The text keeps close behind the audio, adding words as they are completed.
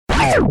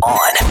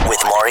On with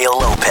Mario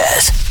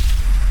Lopez.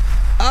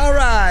 All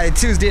right,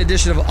 Tuesday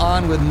edition of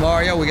On with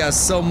Mario. We got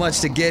so much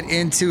to get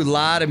into, a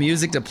lot of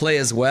music to play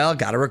as well.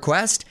 Got a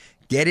request?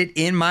 Get it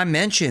in my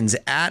mentions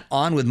at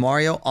On with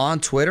Mario on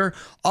Twitter.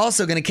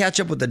 Also going to catch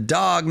up with the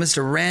dog,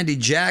 Mr. Randy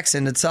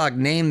Jackson, to talk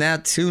Name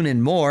That Tune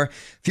and more. A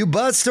few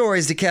buzz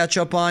stories to catch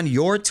up on,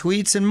 your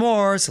tweets and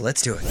more. So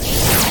let's do it.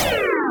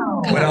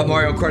 What up,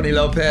 Mario? Courtney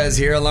Lopez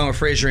here, along with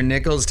Fraser and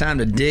Nichols. Time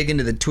to dig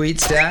into the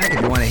tweet stack.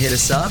 If you want to hit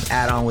us up,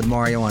 add On with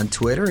Mario on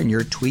Twitter, and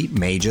your tweet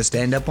may just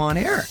end up on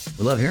air.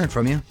 We love hearing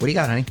from you. What do you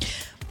got, honey?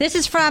 This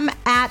is from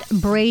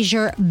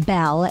 @Brazier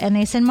Bell, and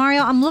they said,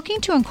 Mario, I'm looking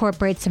to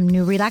incorporate some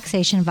new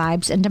relaxation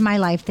vibes into my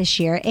life this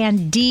year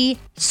and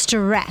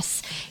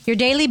de-stress. Your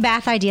daily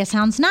bath idea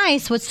sounds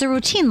nice. What's the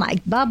routine like?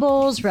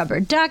 Bubbles,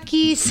 rubber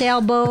duckies,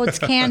 sailboats,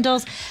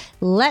 candles?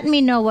 Let me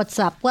know what's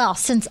up. Well,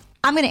 since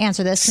I'm going to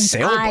answer this since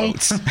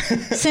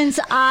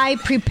I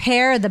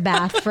prepare the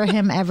bath for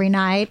him every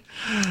night.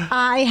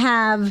 I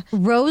have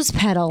rose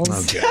petals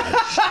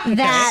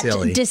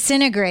that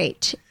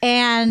disintegrate.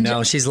 And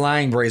no, she's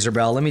lying, Brazier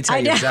Bell. Let me tell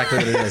you exactly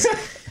what it is.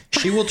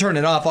 She will turn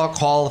it off. I'll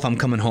call if I'm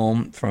coming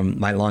home from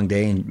my long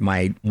day, and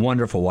my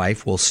wonderful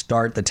wife will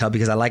start the tub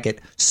because I like it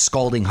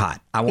scalding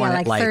hot. I want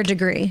it like 3rd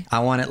degree.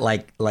 I want it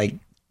like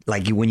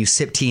you when you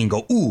sip tea and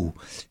go ooh.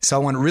 So I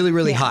want it really,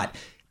 really hot.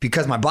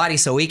 Because my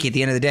body's so achy at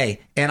the end of the day.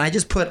 And I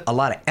just put a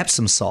lot of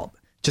Epsom salt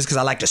just because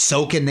I like to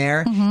soak in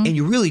there. Mm-hmm. And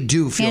you really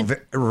do feel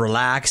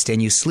relaxed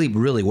and you sleep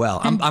really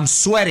well. I'm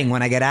sweating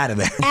when I get out of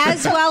there.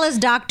 As well as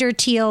Dr.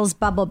 Teal's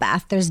bubble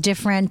bath. There's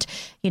different,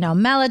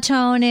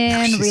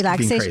 melatonin,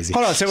 relaxation.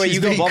 Hold on. So wait,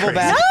 you go bubble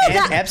bath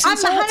and Epsom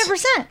salt? I'm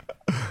 100%.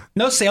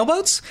 No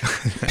sailboats?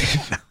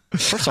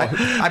 First of all,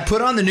 I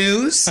put on the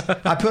news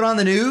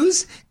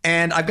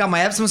and I've got my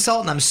Epsom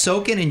salt and I'm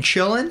soaking and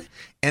chilling.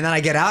 And then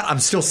I get out, I'm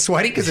still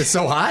sweating because it's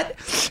so hot.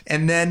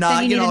 And then,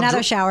 you need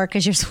another shower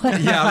because you're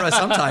sweating. Yeah,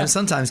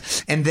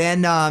 sometimes. And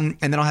then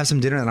I'll have some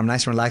dinner and I'm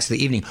nice and relaxed for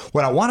the evening.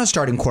 What I want to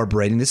start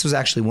incorporating, this was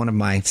actually one of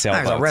my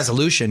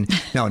resolution.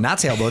 No, not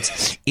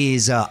sailboats,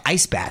 is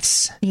ice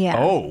baths. Yeah.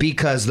 Oh.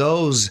 Because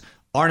those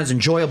aren't as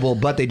enjoyable,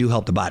 but they do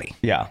help the body.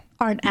 Yeah.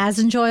 Aren't as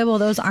enjoyable.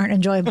 Those aren't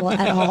enjoyable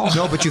at all.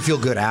 No, but you feel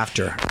good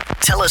after.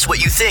 Tell us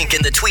what you think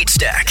in the tweet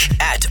stack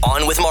at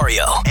On with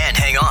Mario. And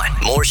hang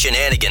on, more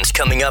shenanigans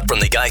coming up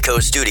from the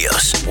Geico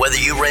Studios. Whether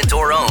you rent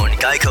or own,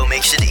 Geico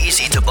makes it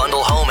easy to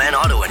bundle home and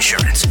auto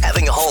insurance.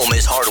 Having a home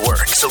is hard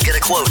work, so get a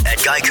quote at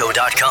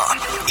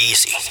geico.com.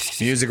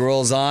 Easy. Music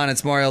rolls on.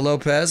 It's Mario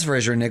Lopez,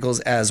 Fraser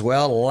Nichols as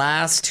well.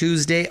 Last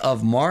Tuesday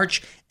of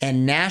March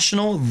and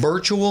National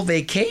Virtual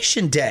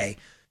Vacation Day.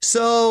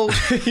 So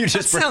you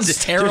just sounds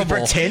terrible.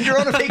 Just pretend you're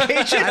on a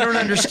vacation. I don't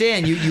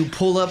understand. You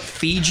pull up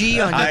Fiji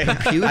on your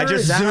computer. I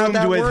just zoomed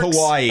with works?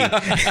 Hawaii.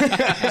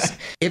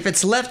 If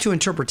it's left to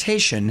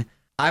interpretation,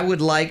 I would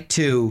like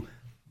to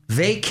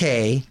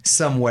vacay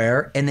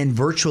somewhere and then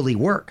virtually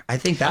work. I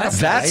think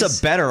that's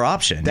a better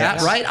option.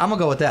 Right? I'm gonna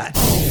go with that.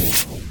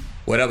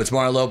 What up? It's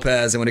Mario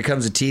Lopez, and when it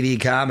comes to TV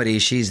comedy,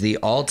 she's the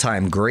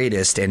all-time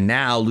greatest, and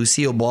now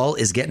Lucille Ball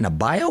is getting a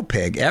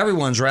biopic.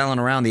 Everyone's rallying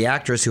around the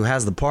actress who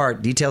has the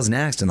part. Details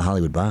next in the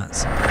Hollywood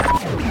Buzz.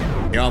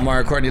 You're on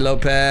Mario Courtney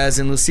Lopez,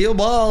 and Lucille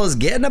Ball is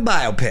getting a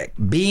biopic,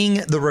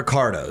 Being the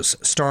Ricardos,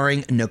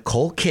 starring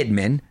Nicole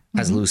Kidman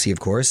as Lucy, of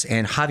course,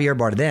 and Javier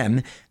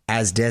Bardem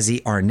as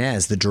Desi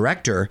Arnaz. The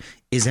director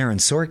is Aaron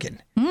Sorkin.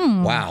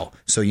 Wow.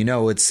 So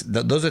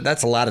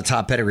that's a lot of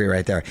top pedigree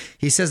right there.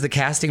 He says the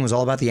casting was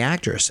all about the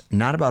actors,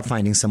 not about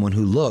finding someone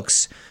who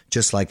looks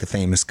just like the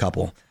famous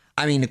couple.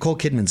 I mean, Nicole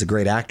Kidman's a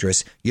great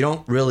actress. You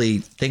don't really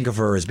think of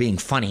her as being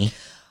funny,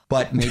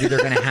 but maybe they're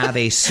going to have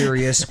a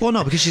serious... Well,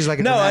 no, because she's like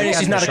a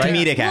she's not a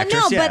comedic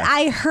actress. No, but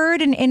I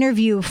heard an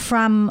interview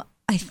from,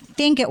 I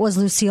think it was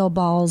Lucille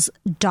Ball's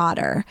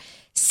daughter,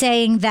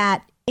 saying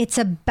that it's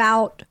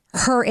about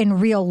her in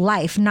real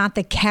life, not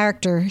the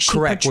character she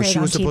portrayed on TV. Correct. Well, she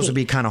was supposed to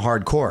be kind of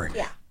hardcore.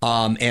 Yeah.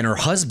 And her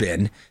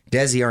husband,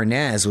 Desi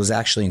Arnaz, was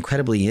actually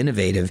incredibly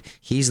innovative.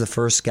 He's the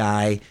first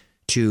guy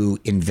to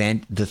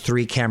invent the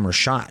 3-camera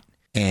shot.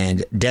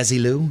 And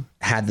Desilu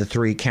had the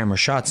 3-camera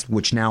shots,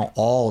 which now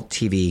all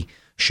TV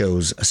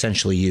shows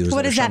essentially use.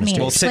 What does that mean?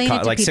 Well,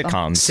 sitcoms.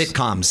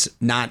 Sitcoms,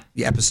 not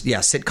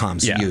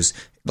sitcoms use.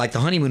 Like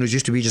The Honeymooners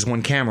used to be just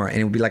one camera, and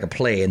it would be like a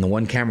play, and the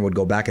one camera would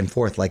go back and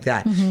forth like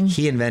that.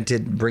 He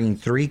invented bringing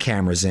 3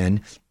 cameras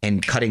in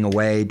and cutting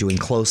away, doing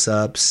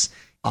close-ups,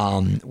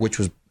 which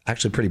was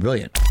actually pretty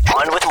brilliant.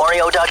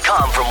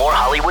 OnWithMario.com for more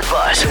Hollywood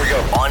buzz. Here we go.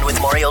 On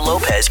with Mario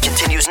Lopez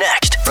continues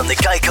next from the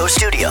Geico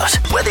Studios.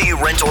 Whether you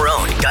rent or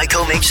own,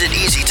 Geico makes it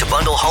easy to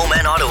bundle home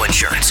and auto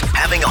insurance.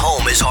 Having a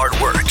home is hard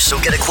work, so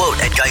get a quote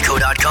at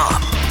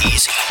geico.com.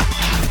 Easy.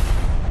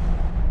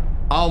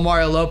 Oh,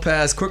 Mario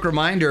Lopez, quick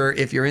reminder,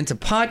 if you're into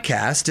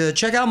podcasts,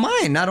 check out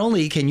mine. Not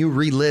only can you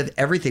relive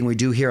everything we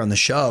do here on the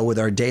show with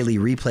our daily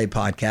replay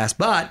podcast,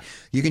 but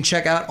you can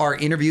check out our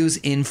interviews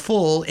in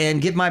full and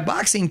give my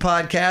boxing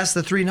podcast,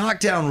 The 3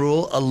 Knockdown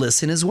Rule, a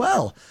listen as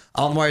well.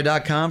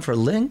 AllMario.com for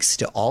links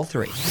to all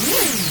 3.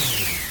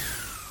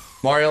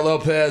 Mario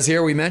Lopez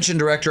here. We mentioned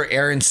director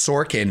Aaron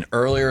Sorkin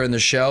earlier in the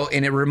show,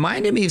 and it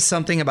reminded me of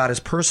something about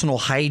his personal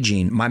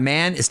hygiene. My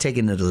man is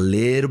taking it a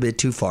little bit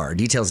too far.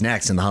 Details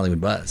next in the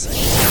Hollywood Buzz.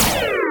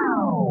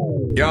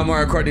 Yo, I'm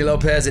Mario Courtney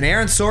Lopez, and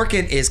Aaron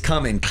Sorkin is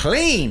coming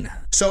clean.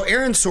 So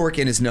Aaron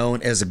Sorkin is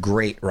known as a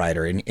great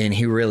writer, and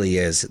he really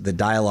is. The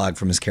dialogue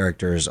from his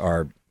characters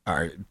are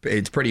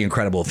it's pretty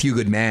incredible. A Few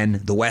Good Men,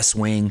 The West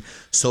Wing,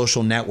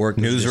 Social Network,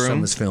 Newsroom. Some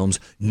of his films,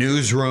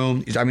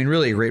 Newsroom. I mean,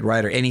 really a great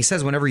writer. And he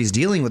says whenever he's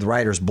dealing with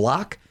writer's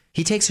block,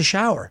 he takes a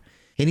shower.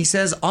 And he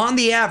says on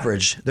the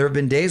average, there have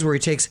been days where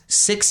he takes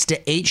 6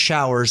 to 8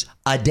 showers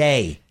a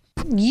day.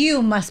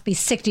 You must be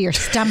sick to your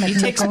stomach. He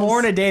takes more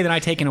in a day than I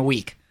take in a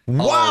week.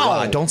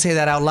 Wow. Don't say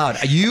that out loud.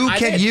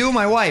 You,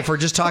 my wife, are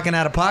just talking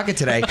out of pocket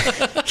today.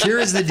 Here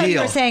is the deal.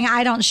 You're saying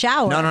I don't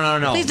shower.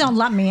 No. Please don't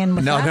lump me in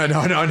with that.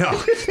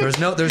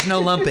 No. There's no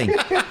lumping.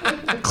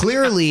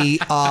 Clearly,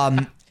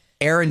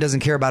 Aaron doesn't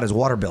care about his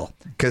water bill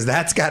because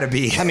that's got to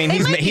be. I mean,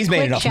 he's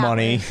made enough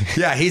money.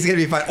 Yeah, he's going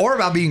to be fine. Or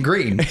about being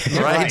green,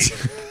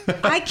 right?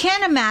 I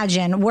can't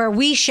imagine where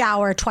we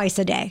shower twice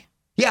a day.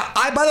 Yeah.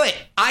 By the way,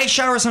 I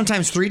shower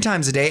sometimes 3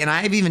 times a day, and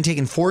I've even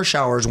taken 4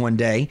 showers one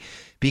day.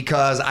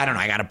 Because, I don't know,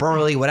 I got up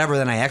early, whatever,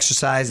 then I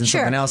exercised and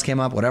something else came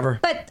up, whatever.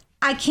 But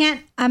I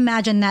can't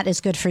imagine that is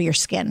good for your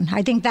skin.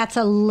 I think that's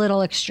a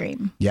little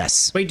extreme.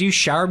 Yes. Wait, do you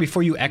shower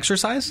before you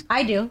exercise?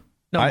 I do.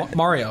 No,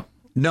 Mario.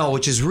 No,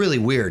 which is really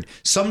weird.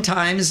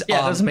 Sometimes... Yeah,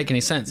 it doesn't make any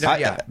sense.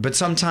 Yeah, but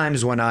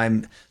sometimes when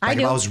I'm... Like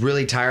if I was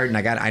really tired and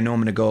I know I'm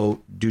going to go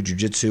do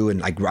jujitsu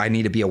and I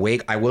need to be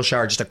awake, I will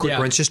shower just a quick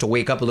rinse just to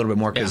wake up a little bit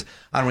more because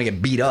I don't want to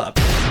get beat up.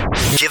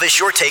 Give us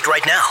your take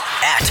right now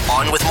at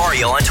On With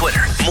Mario on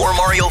Twitter. More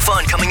Mario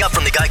fun coming up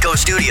from the Geico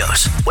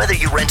Studios. Whether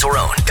you rent or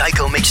own,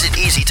 Geico makes it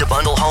easy to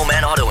bundle home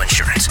and auto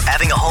insurance.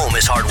 Having a home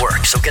is hard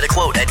work, so get a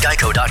quote at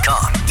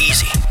geico.com.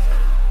 Easy.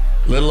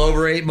 Little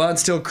over 8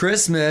 months till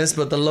Christmas,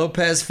 but the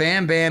Lopez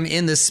Fam Bam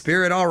in the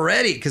spirit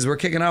already because we're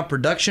kicking off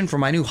production for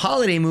my new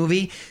holiday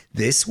movie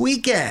this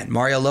weekend.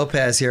 Mario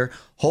Lopez here.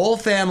 Whole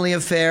family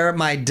affair.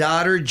 My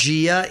daughter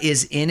Gia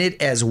is in it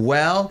as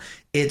well.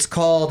 It's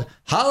called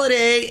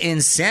Holiday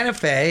in Santa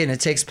Fe, and it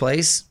takes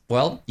place,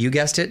 well, you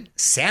guessed it,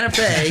 Santa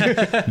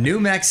Fe, New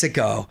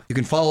Mexico. You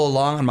can follow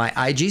along on my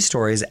IG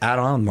stories at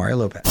On Mario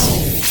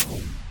Lopez.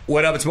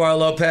 What up, it's Mario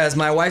Lopez.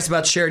 My wife's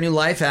about to share a new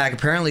life hack.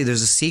 Apparently,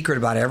 there's a secret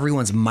about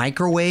everyone's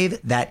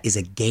microwave that is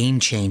a game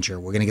changer.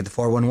 We're going to get the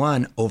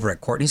 411 over at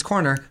Courtney's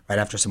Corner right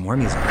after some more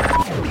music.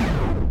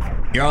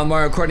 You're on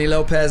Mario Courtney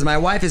Lopez. My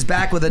wife is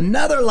back with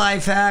another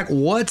life hack.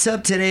 What's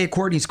up today at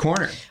Courtney's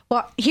Corner?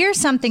 Well, here's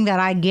something that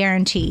I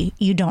guarantee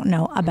you don't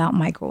know about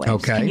microwaves.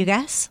 Okay. Can you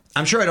guess?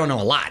 I'm sure I don't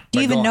know a lot. Do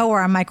you even know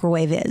where a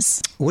microwave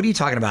is? What are you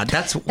talking about?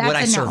 That's what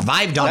I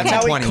survived on in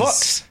That's my how 20s. he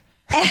cooks.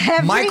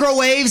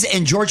 Microwaves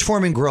and George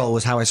Foreman grill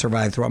was how I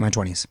survived throughout my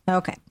 20s.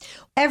 Okay.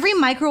 Every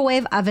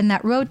microwave oven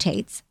that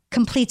rotates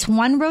completes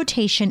one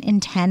rotation in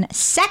 10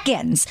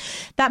 seconds.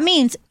 That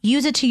means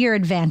use it to your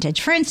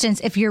advantage. For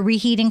instance, if you're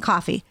reheating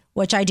coffee,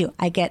 which I do,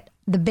 I get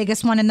the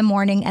biggest one in the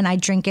morning and I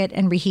drink it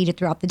and reheat it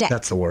throughout the day.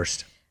 That's the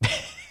worst.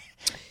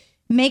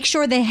 Make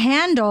sure the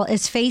handle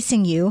is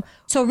facing you.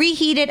 So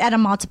reheat it at a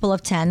multiple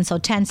of 10. So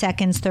 10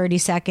 seconds, 30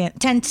 seconds,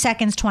 10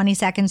 seconds, 20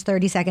 seconds,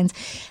 30 seconds.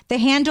 The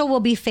handle will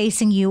be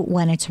facing you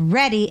when it's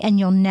ready and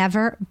you'll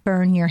never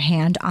burn your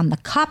hand on the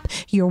cup.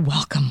 You're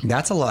welcome.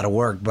 That's a lot of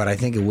work, but I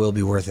think it will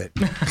be worth it.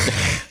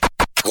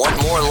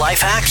 Want more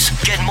life hacks?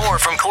 Get more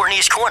from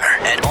Courtney's Corner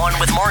at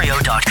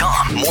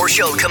OnWithMario.com. More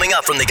show coming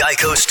up from the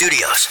Geico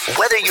Studios.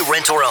 Whether you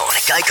rent or own,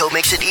 Geico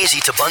makes it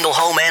easy to bundle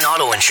home and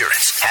auto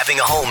insurance. Having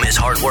a home is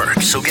hard work,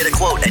 so get a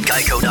quote at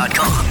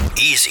Geico.com.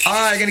 Easy. All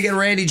right, going to get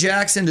Randy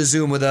Jackson to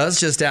Zoom with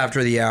us just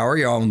after the hour.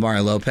 You're on with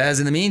Mario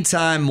Lopez. In the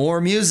meantime, more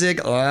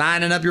music.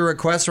 Lining up your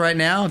requests right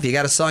now. If you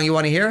got a song you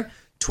want to hear,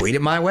 tweet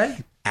it my way.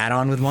 At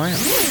On With Mario.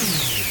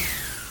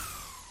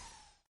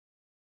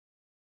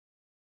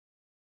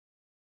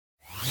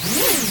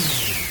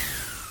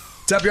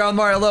 What's up, y'all?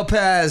 Mario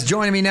Lopez.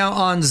 Joining me now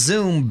on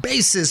Zoom,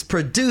 bassist,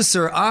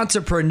 producer,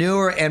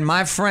 entrepreneur, and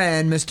my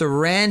friend,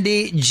 Mr.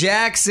 Randy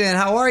Jackson.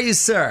 How are you,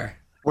 sir?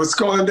 What's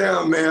going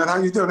down, man?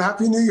 How you doing?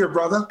 Happy New Year,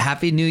 brother.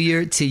 Happy New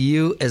Year to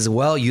you as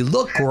well. You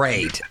look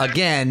great.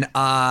 Again,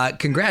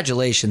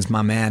 congratulations,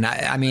 my man.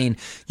 I mean,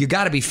 you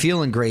got to be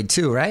feeling great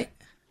too, right?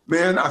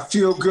 Man, I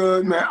feel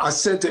good, man. I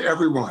said to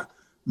everyone,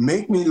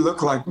 make me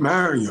look like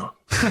Mario.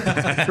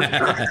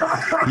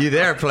 You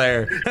there,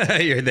 player?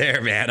 You're there,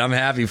 man. I'm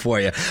happy for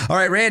you. All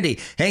right, Randy,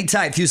 hang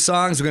tight. A few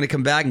songs. We're going to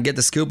come back and get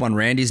the scoop on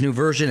Randy's new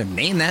version of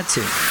Name That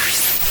Tune.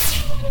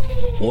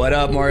 What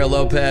up, Mario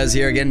Lopez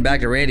here, getting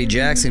back to Randy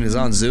Jackson, who's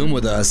on Zoom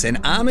with us, and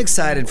I'm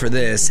excited for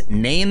this.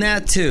 Name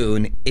That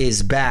Tune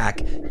is back.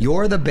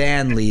 You're the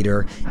band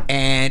leader,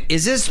 and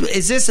is this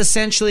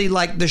essentially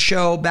like the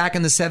show back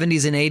in the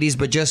 70s and 80s,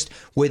 but just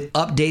with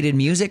updated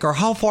music, or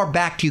how far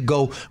back do you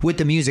go with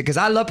the music? Because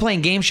I love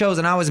playing game shows,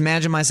 and I always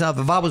imagine myself,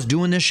 if I was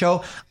doing this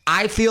show,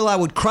 I feel I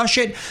would crush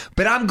it,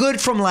 but I'm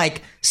good from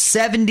like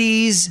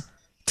 70s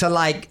to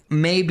like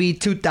maybe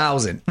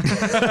 2000.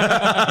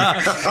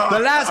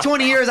 The last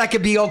 20 years I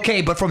could be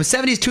okay, but from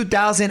 70s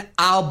 2000,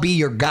 I'll be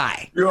your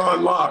guy. You're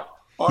unlocked.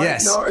 All right,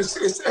 Yes. no,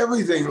 it's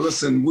everything.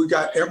 Listen, we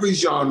got every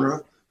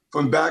genre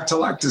from back to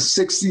like the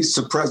 60s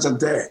to present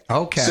day.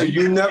 Okay. So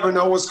you never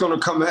know what's going to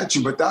come at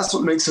you, but that's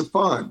what makes it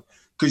fun.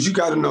 Because you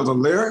got to know the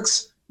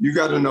lyrics, you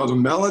got to know the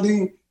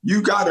melody,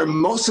 you got to,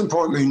 most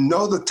importantly,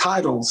 know the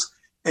titles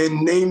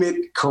and name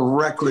it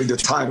correctly, the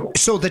title.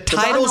 So the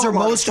titles are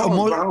most... I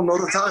don't know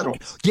the title.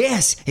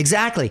 Yes,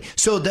 exactly.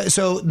 So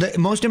the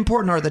most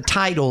important are the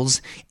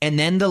titles and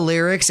then the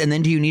lyrics, and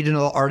then do you need to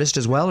know the artist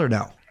as well or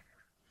no?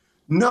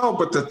 No,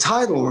 but the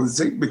title is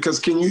because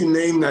can you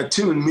name that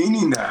tune,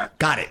 meaning that?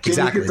 Got it. Can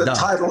Exactly. you get the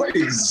title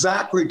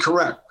exactly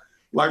correct?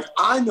 Like,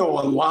 I know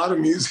a lot of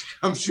music.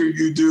 I'm sure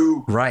you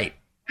do. Right.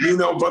 You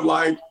know, but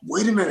like,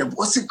 wait a minute.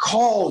 What's it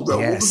called, though?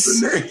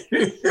 Yes. What was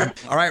the name?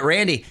 All right,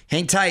 Randy,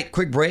 hang tight.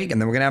 Quick break, and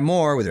then we're going to have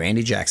more with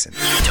Randy Jackson.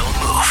 Don't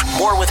move.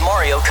 More with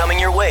Mario coming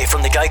your way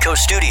from the Geico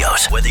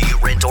Studios. Whether you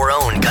rent or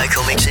own,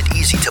 Geico makes it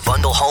easy to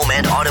bundle home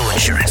and auto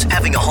insurance.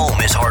 Having a home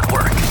is hard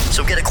work.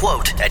 So get a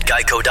quote at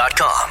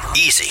geico.com.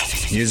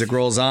 Easy. Music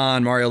rolls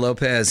on. Mario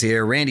Lopez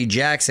here. Randy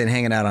Jackson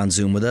hanging out on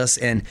Zoom with us.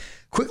 And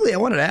quickly, I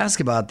wanted to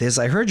ask about this.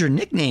 I heard your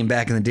nickname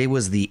back in the day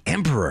was the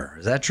Emperor.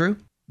 Is that true?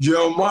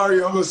 Yo,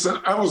 Mario, listen,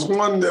 I was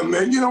one of them,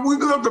 man. You know, we've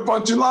lived a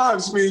bunch of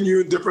lives, me and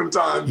you, at different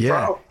times,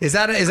 bro. Is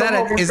that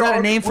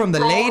a name from the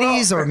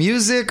ladies or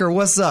music or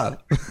what's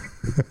up?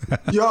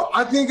 Yo,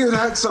 I think it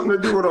had something to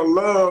do with a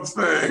love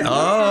thing.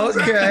 Oh,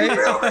 okay.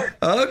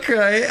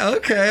 Okay.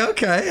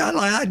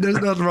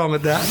 There's nothing wrong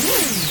with that.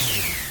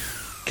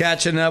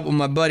 Catching up with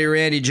my buddy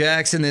Randy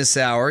Jackson this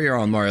hour. You're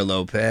on Mario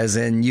Lopez,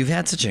 and you've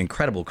had such an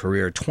incredible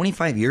career.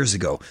 25 years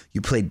ago,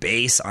 you played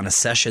bass on a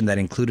session that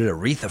included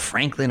Aretha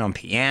Franklin on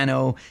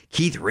piano,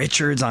 Keith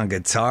Richards on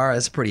guitar.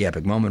 That's a pretty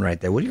epic moment right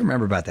there. What do you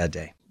remember about that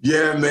day?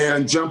 Yeah,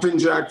 man. Jumpin'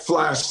 Jack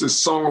Flash, this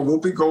song of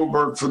Whoopi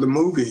Goldberg for the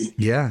movie.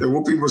 Yeah. That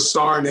Whoopi was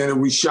starring in,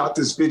 and we shot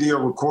this video,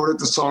 recorded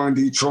the song in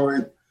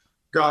Detroit.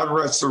 God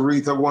rest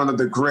Aretha, one of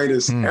the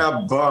greatest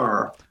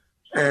ever.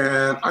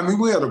 And I mean,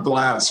 we had a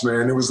blast,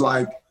 man. It was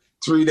like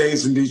 3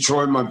 days in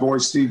Detroit. My boy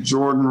Steve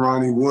Jordan,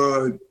 Ronnie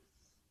Wood,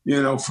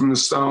 you know, from the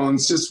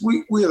Stones. Just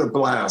we had a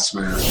blast,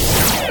 man.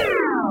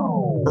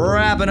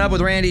 Wrapping up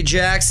with Randy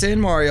Jackson,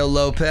 Mario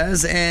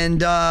Lopez,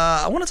 and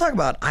I want to talk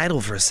about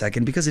Idol for a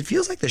second because it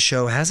feels like the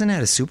show hasn't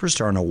had a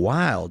superstar in a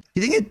while. Do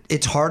you think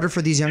it's harder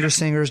for these younger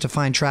singers to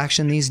find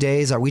traction these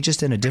days? Are we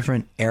just in a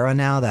different era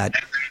now that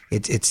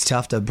it's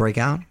tough to break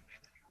out?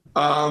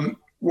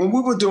 When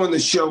we were doing the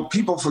show,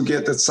 people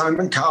forget that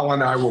Simon Cowell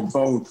and I were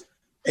both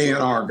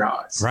A&R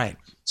guys. Right.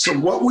 So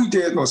what we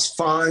did was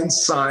find,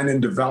 sign,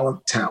 and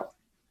develop talent.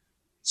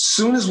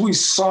 Soon as we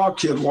saw a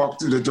kid walk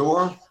through the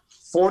door,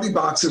 40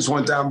 boxes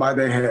went down by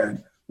their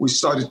head. We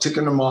started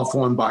ticking them off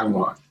one by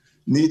one.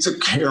 Needs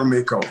a hair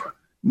makeover.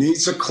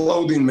 Needs a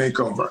clothing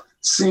makeover.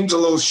 Seems a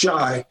little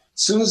shy.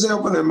 Soon as they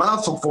open their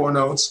mouth for 4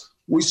 notes,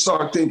 we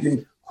start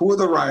thinking, who are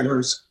the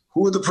writers?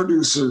 Who are the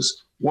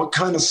producers? What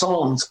kind of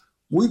songs?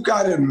 We've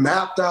got it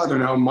mapped out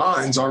in our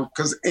minds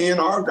because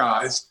A&R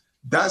guys,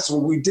 that's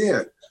what we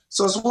did.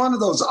 So it's one of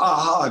those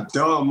aha,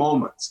 duh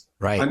moments.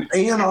 Right. An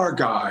A&R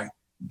guy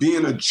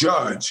being a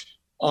judge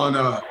on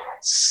a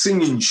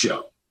singing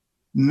show.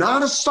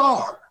 Not a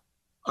star,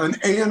 an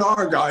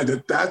A&R guy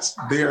that's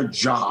their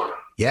job.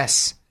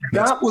 Yes.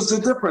 That was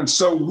the difference.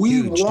 So we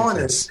Huge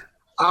wanted difference.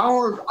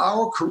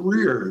 our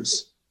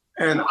careers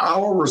and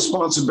our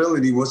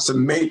responsibility was to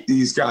make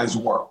these guys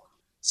work.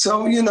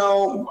 So, you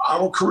know,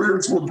 our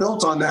careers were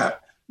built on that,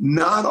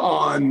 not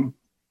on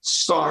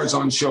stars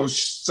on shows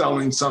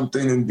selling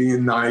something and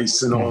being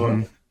nice and all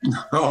that.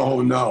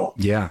 Oh, no.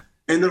 Yeah.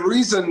 And the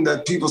reason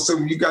that people say,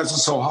 well, you guys are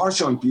so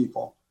harsh on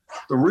people,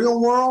 the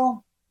real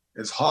world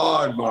is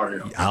hard,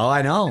 Mario. Oh,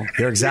 I know.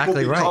 You're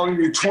exactly People be right. calling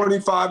you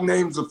 25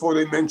 names before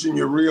they mention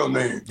your real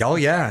name. Oh,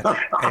 yeah.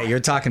 Hey,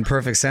 you're talking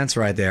perfect sense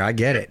right there. I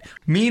get it.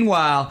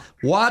 Meanwhile,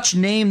 watch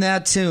Name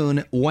That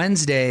Tune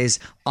Wednesdays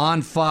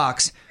on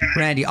Fox.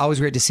 Randy, always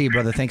great to see you,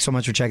 brother. Thanks so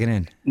much for checking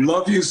in.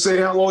 Love you. Say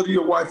hello to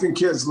your wife and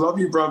kids. Love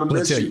you, brother.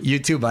 Miss you. You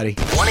too, buddy.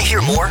 Want to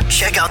hear more?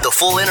 Check out the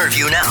full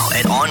interview now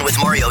at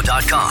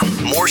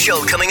onwithmario.com. More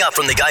show coming up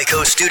from the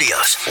Geico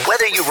Studios.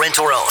 Whether you rent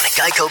or own,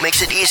 Geico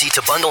makes it easy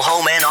to bundle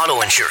home and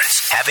auto insurance.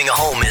 Having a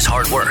home is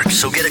hard work,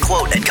 so get a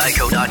quote at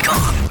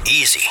geico.com.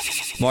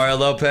 Easy. Mario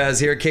Lopez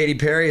here. Katy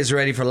Perry is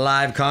ready for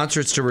live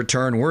concerts to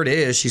return. Word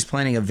is she's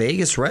planning a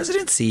Vegas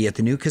residency at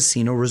the new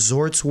Casino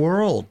Resorts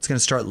World. It's going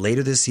to start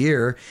later this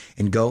year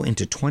and go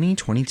into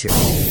 2022.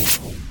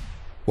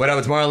 What up,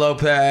 it's Mario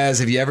Lopez.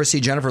 If you ever see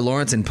Jennifer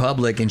Lawrence in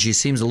public and she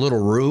seems a little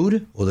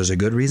rude, well, there's a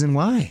good reason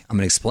why. I'm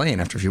going to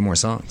explain after a few more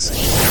songs.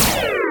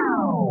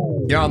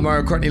 You're on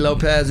Mario Courtney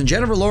Lopez, and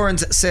Jennifer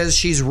Lawrence says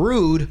she's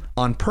rude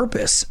on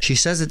purpose. She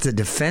says it's a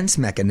defense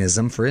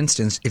mechanism. For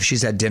instance, if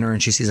she's at dinner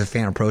and she sees a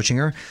fan approaching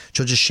her,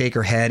 she'll just shake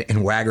her head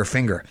and wag her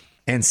finger.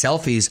 And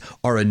selfies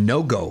are a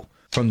no-go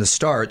from the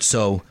start,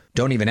 so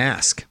don't even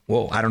ask.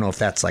 Whoa, I don't know if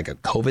that's like a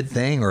COVID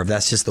thing or if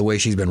that's just the way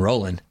she's been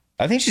rolling.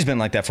 I think she's been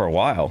like that for a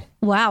while.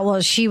 Wow.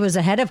 Well, she was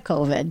ahead of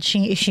COVID.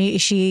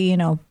 She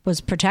was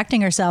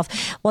protecting herself.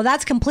 Well,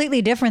 that's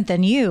completely different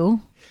than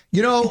you.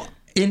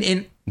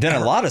 Than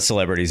a lot of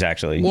celebrities,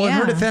 actually. Well, in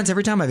her defense,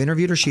 every time I've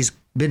interviewed her, she's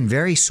been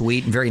very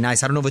sweet and very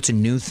nice. I don't know if it's a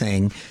new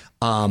thing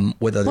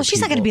with other Well, she's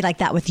not people. going to be like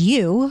that with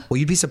you. Well,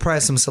 you'd be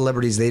surprised some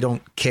celebrities, they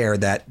don't care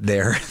that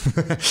they're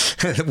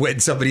when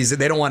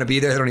they don't want to be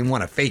there. They don't even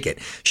want to fake it.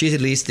 She's,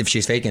 at least if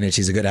she's faking it,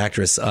 she's a good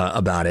actress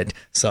about it.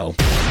 So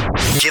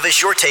give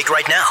us your take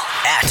right now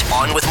at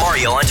On With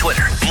Mario on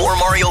Twitter. More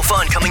Mario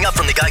fun coming up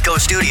from the Geico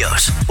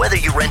Studios. Whether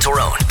you rent or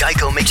own,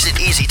 Geico makes it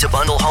easy to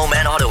bundle home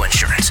and auto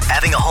insurance.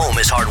 Having a home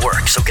is hard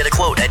work, so get a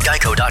quote at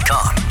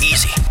geico.com.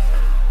 Easy.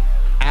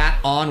 at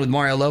On With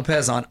Mario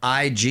Lopez on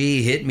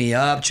IG. Hit me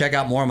up. Check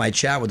out more of my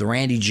chat with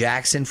Randy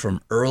Jackson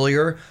from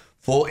earlier.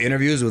 Full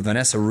interviews with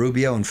Vanessa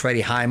Rubio and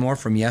Freddie Highmore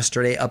from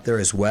yesterday up there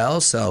as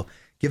well. So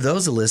give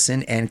those a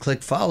listen and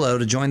click follow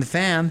to join the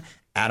fam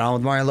at On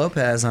With Mario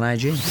Lopez on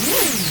IG.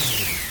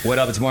 What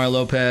up? It's Mario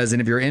Lopez.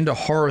 And if you're into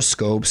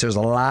horoscopes, there's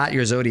a lot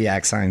your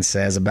zodiac sign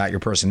says about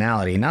your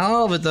personality. Not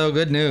all of it, though.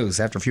 Good news.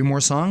 After a few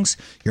more songs,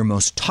 your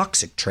most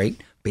toxic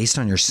trait based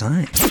on your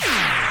sign.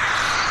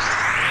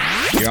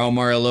 You're on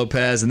Mario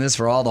Lopez, and this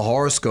for all the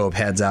horoscope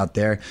heads out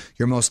there.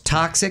 Your most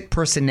toxic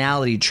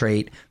personality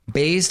trait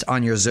based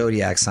on your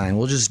zodiac sign.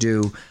 We'll just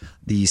do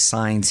the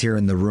signs here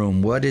in the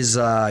room. What is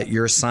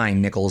your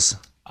sign, Nichols?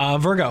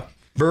 Virgo.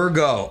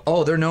 Virgo.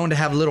 Oh, they're known to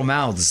have little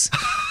mouths.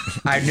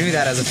 I knew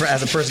that as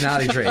a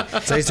personality trait.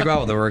 So I used to go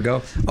out with a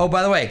Virgo. Oh,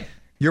 by the way,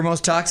 your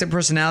most toxic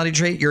personality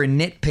trait, you're a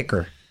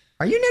nitpicker.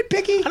 Are you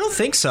nitpicky? I don't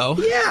think so.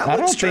 Yeah. I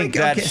don't think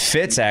that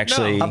fits,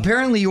 actually. No.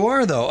 Apparently you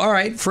are, though. All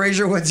right,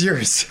 Fraser, what's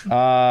yours?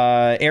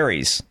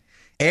 Aries.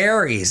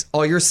 Aries.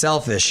 Oh, you're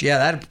selfish.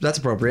 Yeah, that's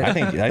appropriate. I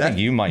think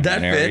you might be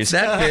an Aries.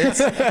 That fits.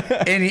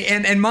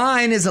 and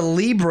mine is a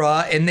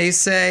Libra, and they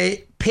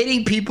say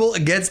pitting people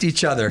against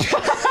each other.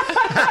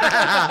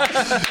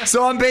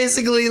 So I'm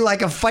basically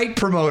like a fight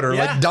promoter,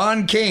 like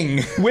Don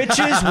King. Which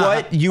is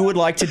what you would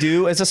like to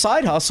do as a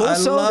side hustle.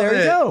 There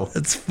you go.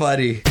 It's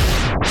funny.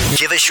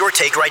 Give us your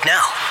take right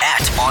now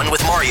at On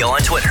With Mario on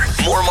Twitter.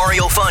 More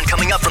Mario fun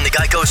coming up from the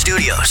Geico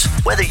Studios.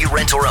 Whether you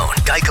rent or own,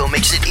 Geico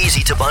makes it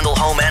easy to bundle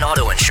home and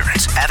auto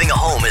insurance. Having a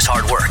home is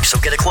hard work, so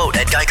get a quote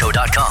at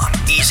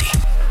geico.com. Easy.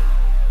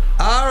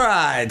 All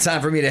right,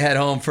 time for me to head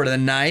home for the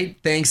night.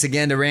 Thanks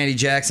again to Randy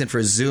Jackson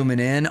for zooming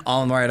in.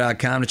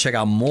 OnMario.com to check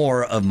out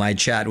more of my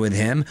chat with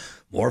him.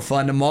 More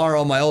fun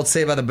tomorrow. My old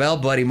Saved by the Bell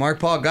buddy, Mark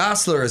Paul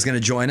Gosselaar, is going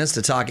to join us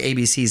to talk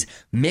ABC's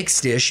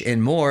Mixed Dish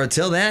and more.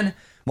 Till then,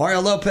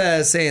 Mario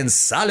Lopez saying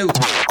salute.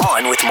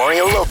 On With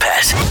Mario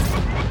Lopez.